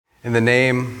In the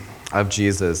name of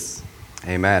Jesus,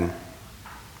 amen.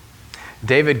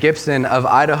 David Gibson of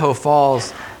Idaho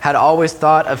Falls had always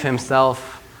thought of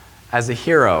himself as a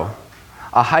hero,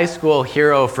 a high school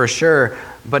hero for sure,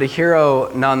 but a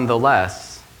hero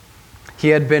nonetheless. He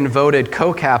had been voted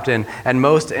co-captain and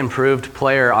most improved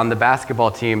player on the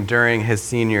basketball team during his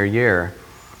senior year.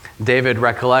 David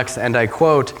recollects, and I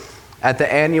quote, "At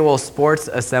the annual sports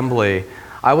assembly,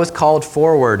 I was called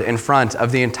forward in front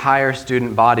of the entire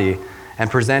student body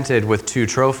and presented with 2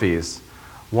 trophies,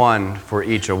 one for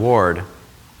each award.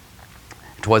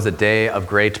 It was a day of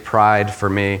great pride for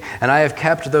me, and I have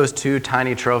kept those 2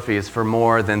 tiny trophies for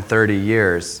more than 30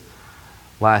 years.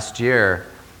 Last year,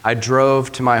 I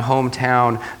drove to my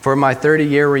hometown for my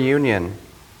 30-year reunion.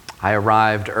 I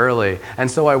arrived early, and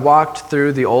so I walked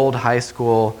through the old high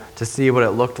school to see what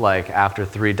it looked like after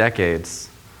 3 decades.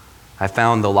 I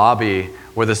found the lobby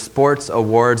where the sports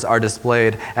awards are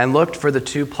displayed and looked for the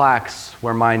 2 plaques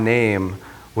where my name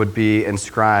would be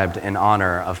inscribed in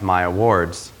honor of my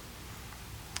awards.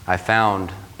 I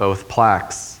found both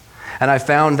plaques, and I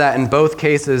found that in both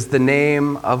cases the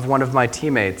name of one of my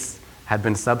teammates had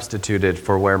been substituted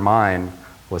for where mine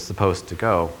was supposed to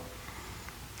go.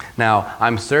 Now,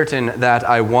 I'm certain that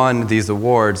I won these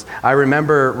awards. I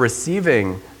remember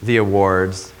receiving the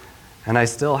awards, and I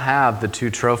still have the 2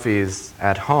 trophies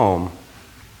at home.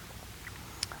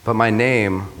 But my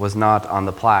name was not on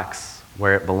the plaques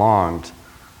where it belonged.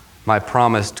 My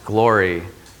promised glory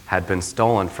had been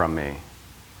stolen from me."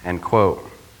 End quote.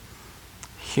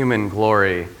 Human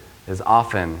glory is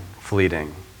often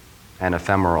fleeting and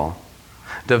ephemeral.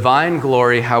 Divine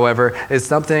glory, however, is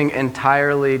something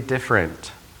entirely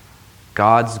different.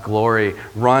 God's glory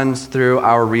runs through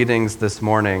our readings this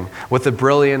morning with a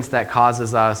brilliance that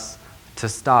causes us to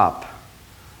stop,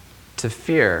 to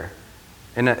fear,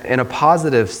 in a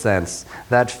positive sense,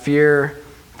 that fear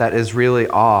that is really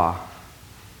awe,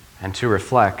 and to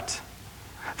reflect.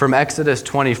 From Exodus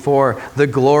 24, the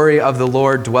glory of the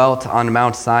Lord dwelt on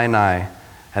Mount Sinai,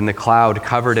 and the cloud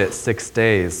covered it 6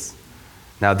 days.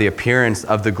 Now the appearance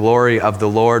of the glory of the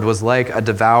Lord was like a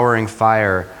devouring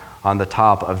fire on the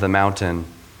top of the mountain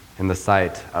in the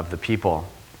sight of the people.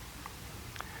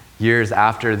 Years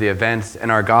after the events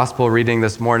in our gospel reading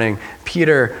this morning,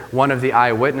 Peter, one of the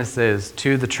eyewitnesses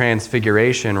to the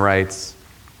transfiguration, writes,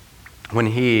 "When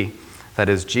he, that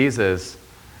is Jesus,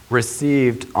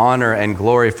 received honor and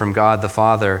glory from God the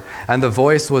Father, and the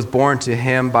voice was borne to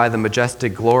him by the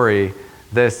majestic glory,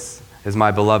 'This is my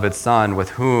beloved Son,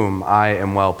 with whom I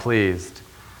am well pleased.'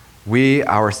 We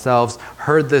ourselves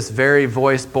heard this very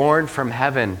voice borne from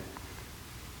heaven."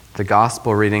 The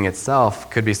gospel reading itself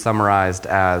could be summarized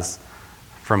as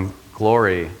from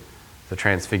glory, the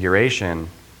transfiguration,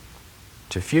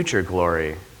 to future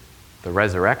glory, the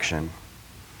resurrection.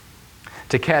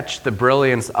 To catch the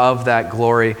brilliance of that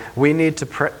glory, we need to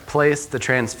place the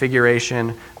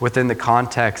transfiguration within the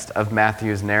context of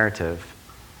Matthew's narrative.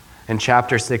 In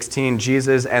chapter 16,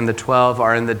 Jesus and the 12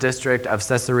 are in the district of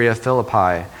Caesarea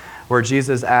Philippi, where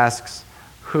Jesus asks,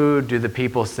 "Who do the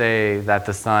people say that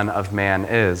the Son of Man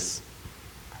is?"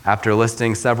 After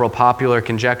listing several popular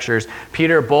conjectures,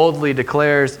 Peter boldly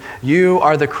declares, "You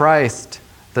are the Christ,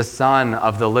 the Son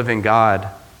of the living God."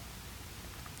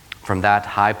 From that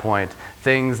high point,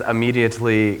 things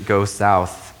immediately go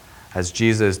south as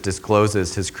Jesus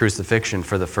discloses his crucifixion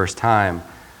for the first time,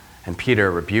 and Peter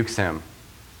rebukes him.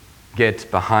 "Get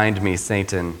behind me,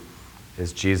 Satan,"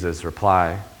 is Jesus'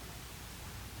 reply.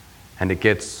 And it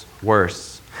gets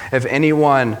worse. "If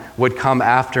anyone would come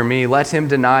after me, let him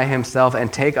deny himself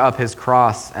and take up his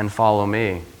cross and follow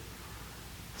me."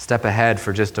 Step ahead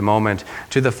for just a moment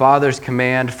to the Father's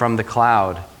command from the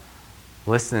cloud.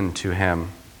 Listen to him.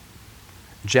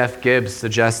 Jeff Gibbs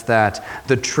suggests that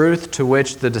the truth to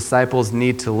which the disciples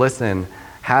need to listen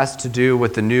has to do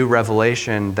with the new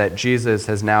revelation that Jesus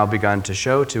has now begun to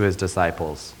show to his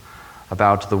disciples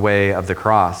about the way of the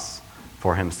cross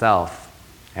for himself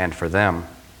and for them.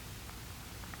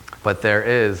 But there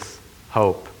is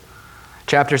hope.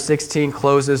 Chapter 16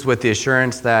 closes with the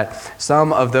assurance that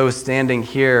some of those standing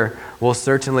here will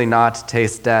certainly not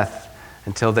taste death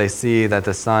until they see that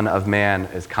the Son of Man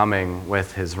is coming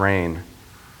with his reign.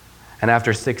 And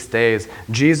after 6 days,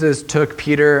 Jesus took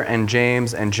Peter and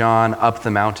James and John up the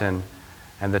mountain,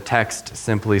 and the text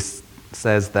simply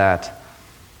says that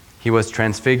he was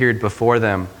transfigured before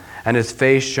them, and his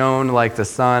face shone like the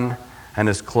sun, and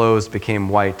his clothes became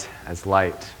white as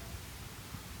light.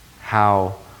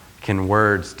 How can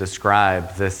words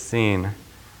describe this scene?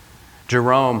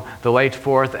 Jerome, the late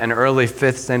 4th and early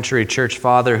 5th century church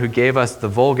father who gave us the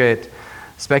Vulgate,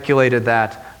 speculated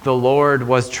that the Lord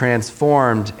was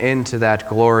transformed into that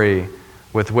glory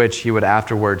with which he would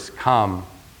afterwards come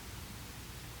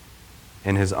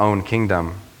in his own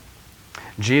kingdom.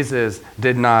 Jesus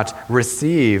did not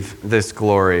receive this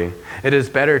glory. It is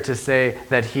better to say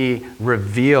that he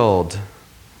revealed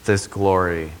this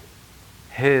glory,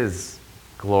 his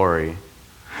glory.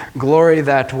 Glory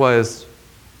that was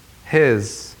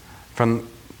his from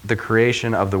the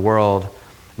creation of the world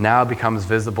now becomes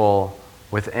visible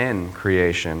within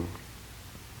creation.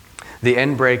 The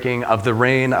inbreaking of the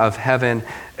reign of heaven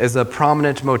is a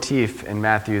prominent motif in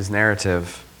Matthew's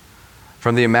narrative.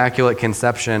 From the Immaculate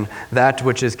Conception, that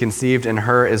which is conceived in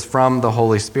her is from the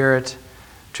Holy Spirit,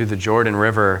 to the Jordan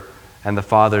River and the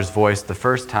Father's voice the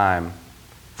first time,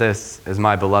 "This is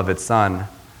my beloved Son,"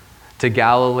 to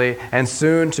Galilee and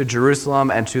soon to Jerusalem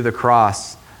and to the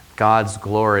cross, God's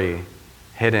glory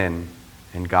hidden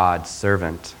in God's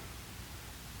servant.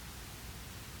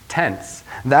 Tents.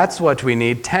 That's what we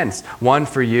need, tents. One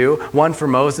for you, one for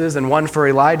Moses, and one for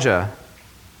Elijah.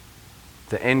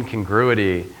 The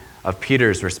incongruity of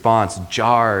Peter's response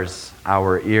jars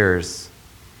our ears.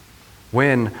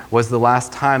 When was the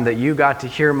last time that you got to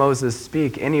hear Moses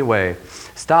speak anyway?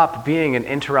 Stop being an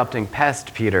interrupting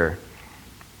pest, Peter.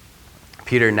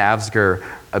 Peter Navsger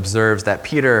observes that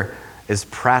Peter is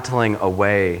prattling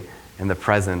away in the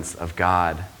presence of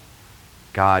God.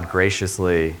 God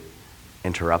graciously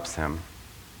interrupts him.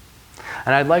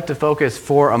 And I'd like to focus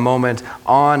for a moment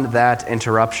on that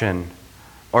interruption,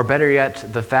 or better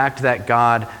yet, the fact that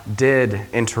God did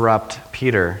interrupt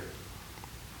Peter.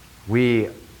 We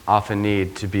often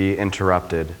need to be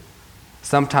interrupted.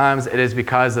 Sometimes it is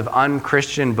because of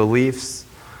unchristian beliefs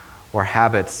or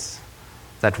habits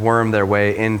that worm their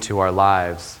way into our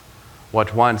lives.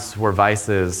 What once were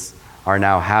vices are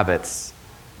now habits,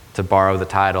 to borrow the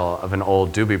title of an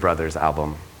old Doobie Brothers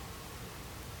album.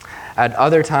 At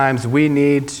other times, we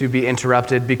need to be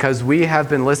interrupted because we have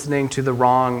been listening to the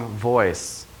wrong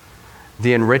voice,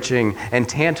 the enriching and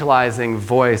tantalizing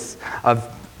voice of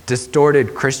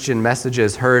distorted Christian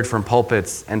messages heard from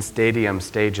pulpits and stadium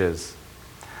stages.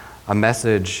 A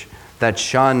message that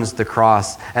shuns the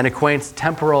cross and acquaints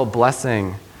temporal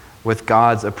blessing with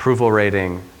God's approval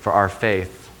rating for our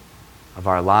faith of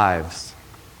our lives.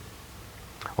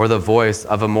 Or the voice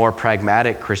of a more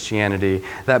pragmatic Christianity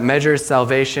that measures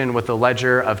salvation with a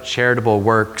ledger of charitable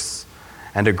works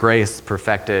and a grace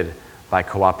perfected by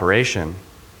cooperation,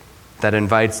 that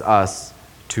invites us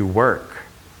to work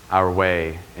our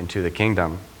way into the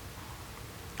kingdom.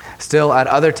 Still, at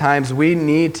other times, we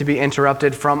need to be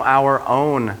interrupted from our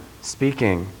own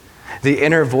speaking, the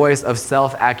inner voice of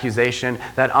self-accusation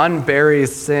that unburies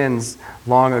sins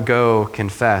long ago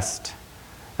confessed,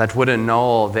 that would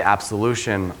annul the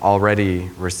absolution already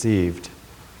received.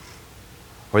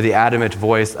 Or the adamant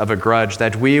voice of a grudge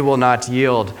that we will not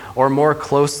yield, or more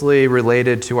closely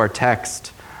related to our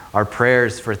text, our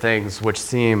prayers for things which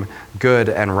seem good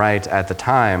and right at the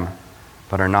time,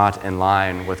 but are not in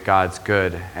line with God's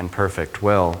good and perfect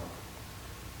will.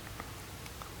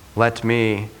 Let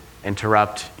me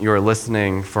interrupt your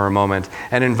listening for a moment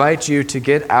and invite you to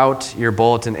get out your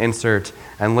bulletin insert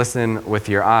and listen with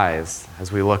your eyes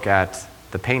as we look at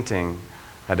the painting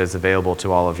that is available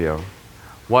to all of you.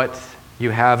 What you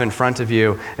have in front of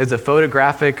you is a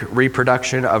photographic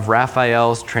reproduction of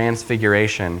Raphael's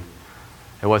Transfiguration.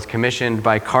 It was commissioned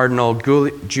by Cardinal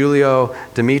Giulio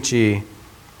de' Medici,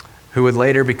 who would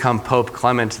later become Pope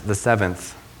Clement VII.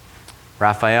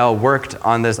 Raphael worked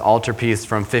on this altarpiece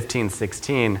from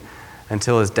 1516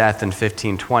 until his death in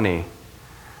 1520.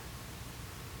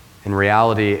 In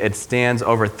reality, it stands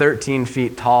over 13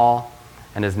 feet tall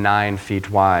and is 9 feet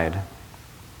wide.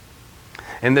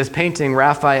 In this painting,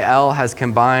 Raphael has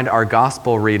combined our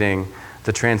gospel reading,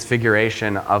 the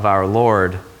Transfiguration of our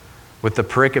Lord, with the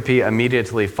pericope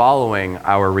immediately following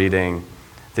our reading,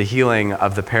 the healing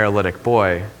of the paralytic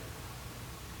boy.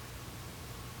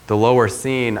 The lower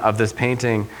scene of this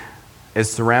painting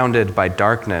is surrounded by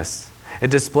darkness.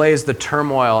 It displays the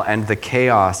turmoil and the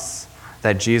chaos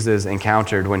that Jesus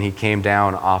encountered when he came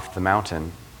down off the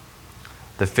mountain.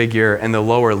 The figure in the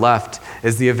lower left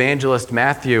is the evangelist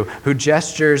Matthew, who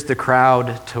gestures the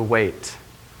crowd to wait.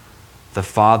 The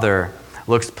Father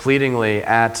looks pleadingly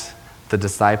at the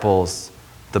disciples.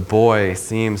 The boy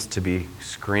seems to be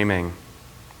screaming.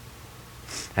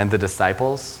 And the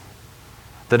disciples?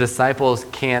 The disciples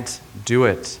can't do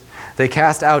it. They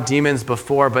cast out demons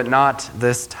before, but not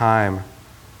this time.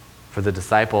 For the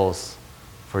disciples,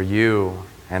 for you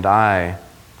and I,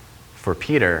 for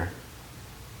Peter,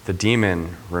 the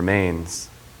demon remains.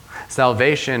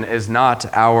 Salvation is not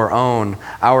our own.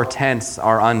 Our tents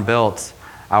are unbuilt.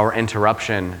 our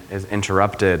interruption is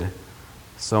interrupted.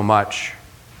 So much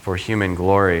for human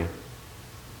glory.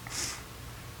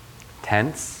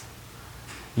 Tents?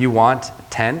 You want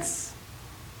tents?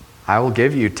 I will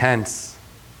give you tents.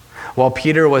 While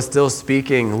Peter was still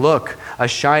speaking, look, a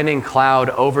shining cloud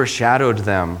overshadowed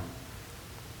them.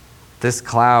 This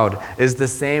cloud is the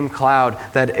same cloud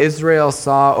that Israel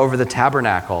saw over the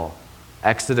tabernacle.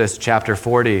 Exodus chapter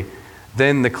 40.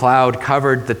 Then the cloud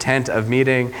covered the tent of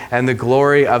meeting, and the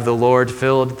glory of the Lord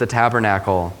filled the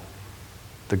tabernacle.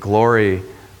 The glory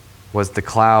was the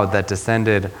cloud that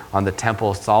descended on the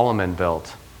temple Solomon built.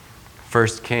 1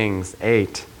 Kings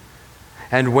 8.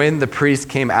 And when the priest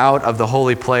came out of the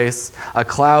holy place, a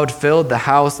cloud filled the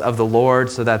house of the Lord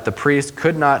so that the priest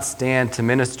could not stand to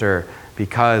minister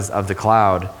because of the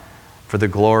cloud, for the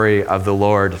glory of the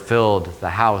Lord filled the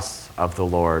house of the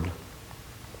Lord.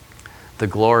 The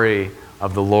glory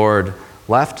of the Lord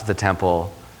left the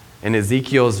temple. In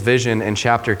Ezekiel's vision in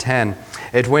chapter 10,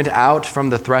 it went out from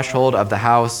the threshold of the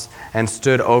house and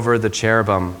stood over the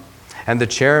cherubim. And the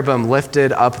cherubim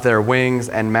lifted up their wings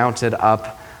and mounted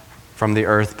up from the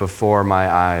earth before my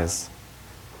eyes.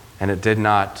 And it did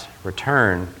not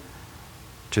return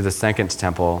to the second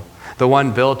temple, the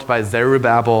one built by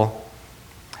Zerubbabel.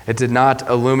 It did not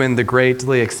illumine the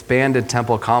greatly expanded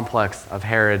temple complex of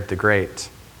Herod the Great.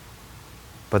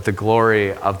 But the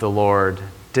glory of the Lord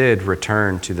did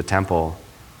return to the temple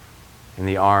in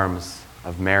the arms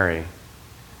of Mary.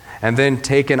 And then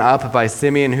taken up by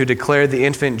Simeon, who declared the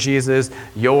infant Jesus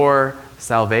your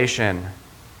salvation,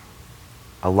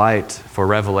 a light for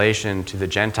revelation to the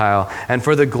Gentile and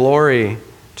for the glory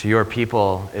to your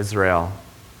people, Israel.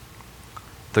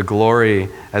 The glory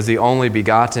as the only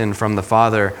begotten from the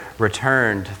Father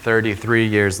returned 33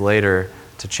 years later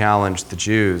to challenge the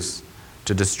Jews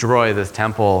to destroy this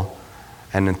temple,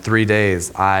 and in 3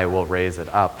 days I will raise it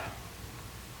up.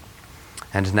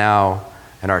 And now,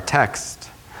 in our text,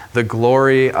 the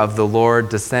glory of the Lord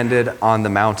descended on the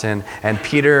mountain, and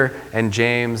Peter and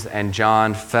James and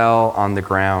John fell on the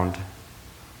ground.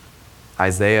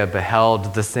 Isaiah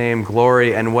beheld the same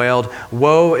glory and wailed,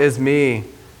 "Woe is me,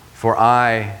 for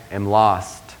I am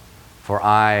lost, for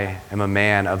I am a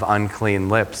man of unclean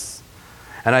lips,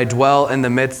 and I dwell in the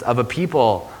midst of a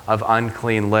people of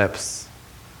unclean lips.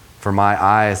 For my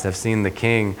eyes have seen the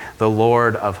King, the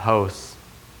Lord of hosts."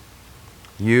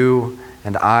 You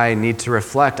and I need to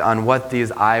reflect on what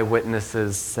these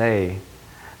eyewitnesses say,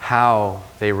 how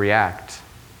they react.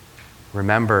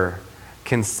 Remember,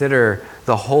 consider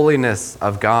the holiness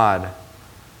of God.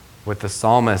 With the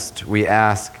psalmist, we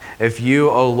ask, if you,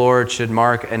 O Lord, should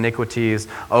mark iniquities,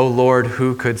 O Lord,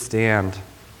 who could stand?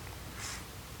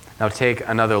 Now take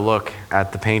another look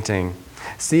at the painting.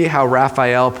 See how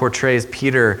Raphael portrays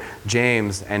Peter,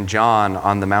 James, and John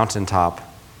on the mountaintop.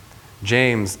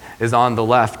 James is on the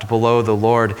left below the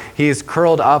Lord. He is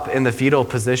curled up in the fetal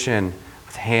position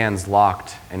with hands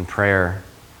locked in prayer.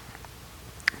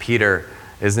 Peter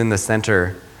is in the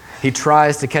center. He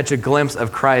tries to catch a glimpse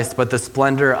of Christ, but the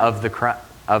splendor of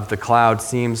the cloud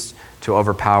seems to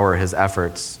overpower his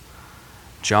efforts.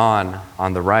 John,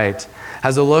 on the right,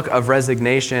 has a look of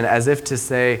resignation as if to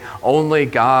say, only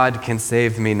God can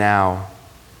save me now.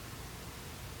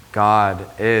 God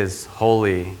is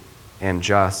holy and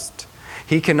just.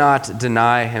 He cannot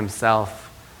deny himself.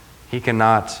 He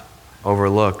cannot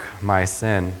overlook my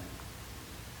sin,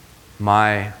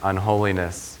 my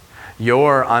unholiness.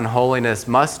 Your unholiness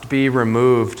must be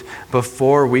removed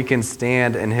before we can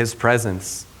stand in his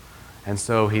presence. And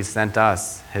so he sent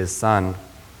us, his Son.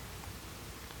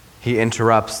 He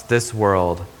interrupts this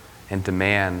world and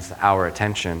demands our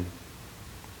attention.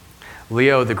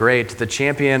 Leo the Great, the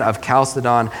champion of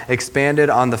Chalcedon, expanded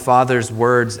on the Father's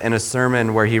words in a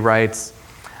sermon where he writes,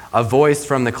 "A voice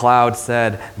from the cloud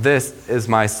said, 'This is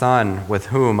my Son, with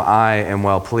whom I am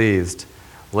well pleased.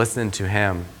 Listen to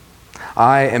him.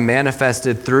 I am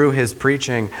manifested through his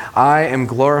preaching. I am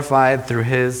glorified through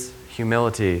his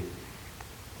humility.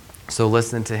 So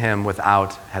listen to him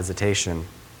without hesitation.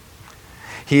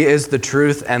 He is the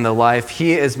truth and the life.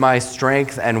 He is my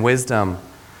strength and wisdom.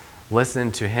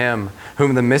 Listen to him,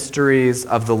 whom the mysteries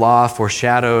of the law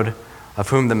foreshowed, of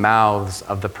whom the mouths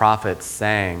of the prophets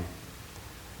sang.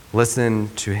 Listen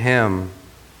to him,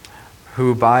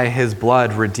 who by his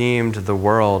blood redeemed the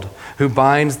world, who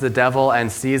binds the devil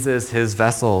and seizes his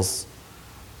vessels,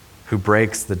 who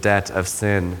breaks the debt of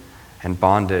sin and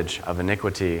bondage of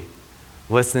iniquity.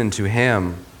 Listen to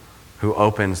him who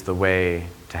opens the way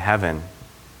to heaven."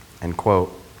 End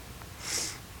quote.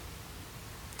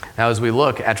 Now, as we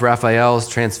look at Raphael's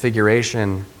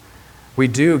transfiguration, we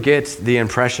do get the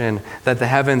impression that the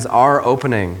heavens are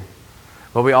opening.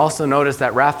 But we also notice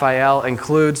that Raphael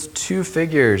includes two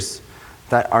figures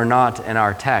that are not in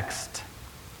our text.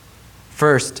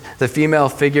 First, the female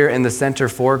figure in the center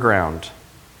foreground.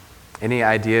 Any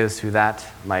ideas who that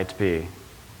might be?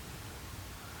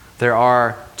 There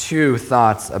are two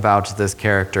thoughts about this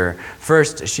character.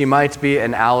 First, she might be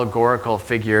an allegorical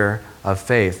figure of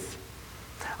faith.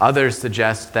 Others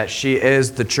suggest that she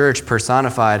is the church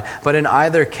personified, but in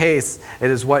either case, it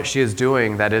is what she is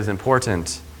doing that is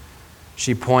important.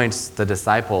 She points the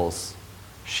disciples.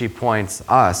 She points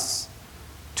us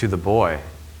to the boy.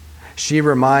 She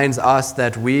reminds us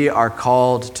that we are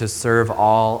called to serve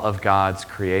all of God's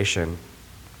creation.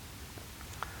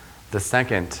 The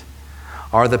second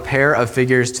are the pair of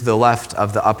figures to the left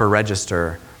of the upper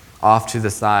register, off to the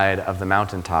side of the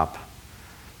mountaintop.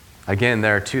 Again,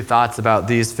 there are two thoughts about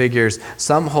these figures.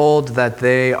 Some hold that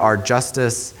they are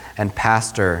Justice and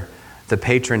Pastor, the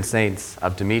patron saints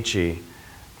of Damici,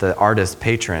 the artist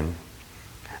patron.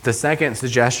 The second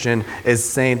suggestion is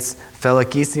Saints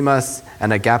Felicissimus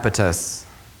and Agapetus,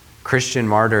 Christian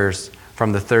martyrs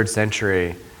from the 3rd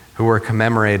century who were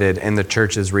commemorated in the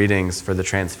church's readings for the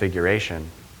Transfiguration.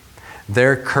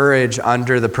 Their courage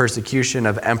under the persecution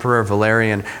of Emperor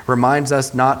Valerian reminds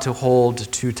us not to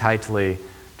hold too tightly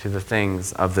to the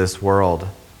things of this world.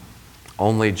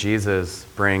 Only Jesus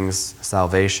brings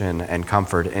salvation and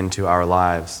comfort into our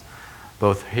lives,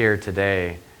 both here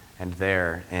today and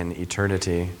there in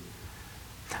eternity.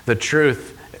 That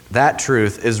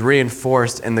truth is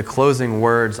reinforced in the closing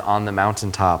words on the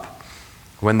mountaintop.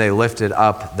 When they lifted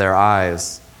up their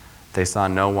eyes, they saw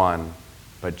no one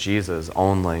but Jesus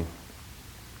only.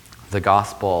 The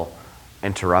gospel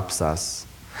interrupts us.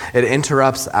 It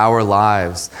interrupts our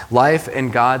lives. Life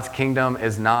in God's kingdom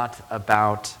is not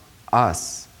about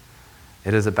us.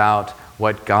 It is about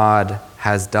what God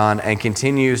has done and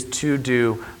continues to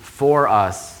do for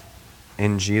us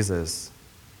in Jesus.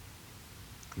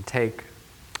 And take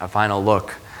a final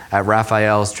look at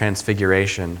Raphael's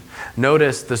Transfiguration.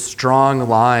 Notice the strong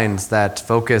lines that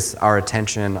focus our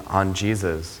attention on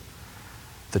Jesus.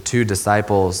 The two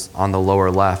disciples on the lower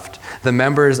left, the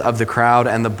members of the crowd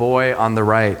and the boy on the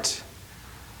right.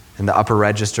 In the upper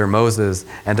register, Moses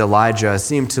and Elijah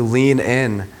seem to lean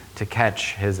in to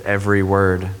catch his every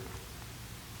word.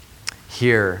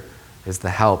 Here is the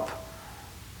help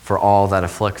for all that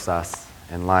afflicts us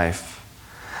in life.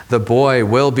 The boy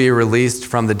will be released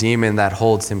from the demon that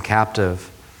holds him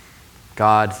captive.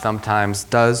 God sometimes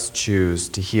does choose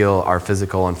to heal our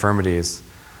physical infirmities.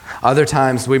 Other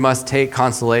times we must take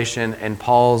consolation in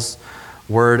Paul's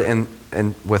word and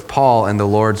with Paul in the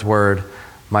Lord's word,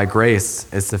 "My grace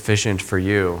is sufficient for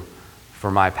you,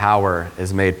 for my power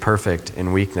is made perfect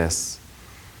in weakness."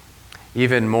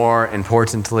 Even more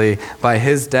importantly, by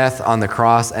his death on the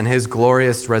cross and his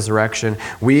glorious resurrection,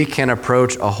 we can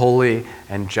approach a holy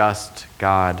and just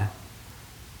God.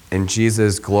 In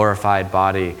Jesus' glorified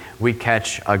body, we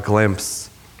catch a glimpse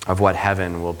of what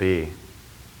heaven will be.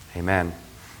 Amen.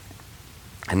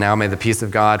 And now may the peace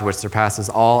of God, which surpasses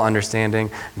all understanding,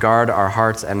 guard our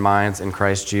hearts and minds in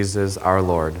Christ Jesus our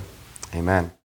Lord. Amen.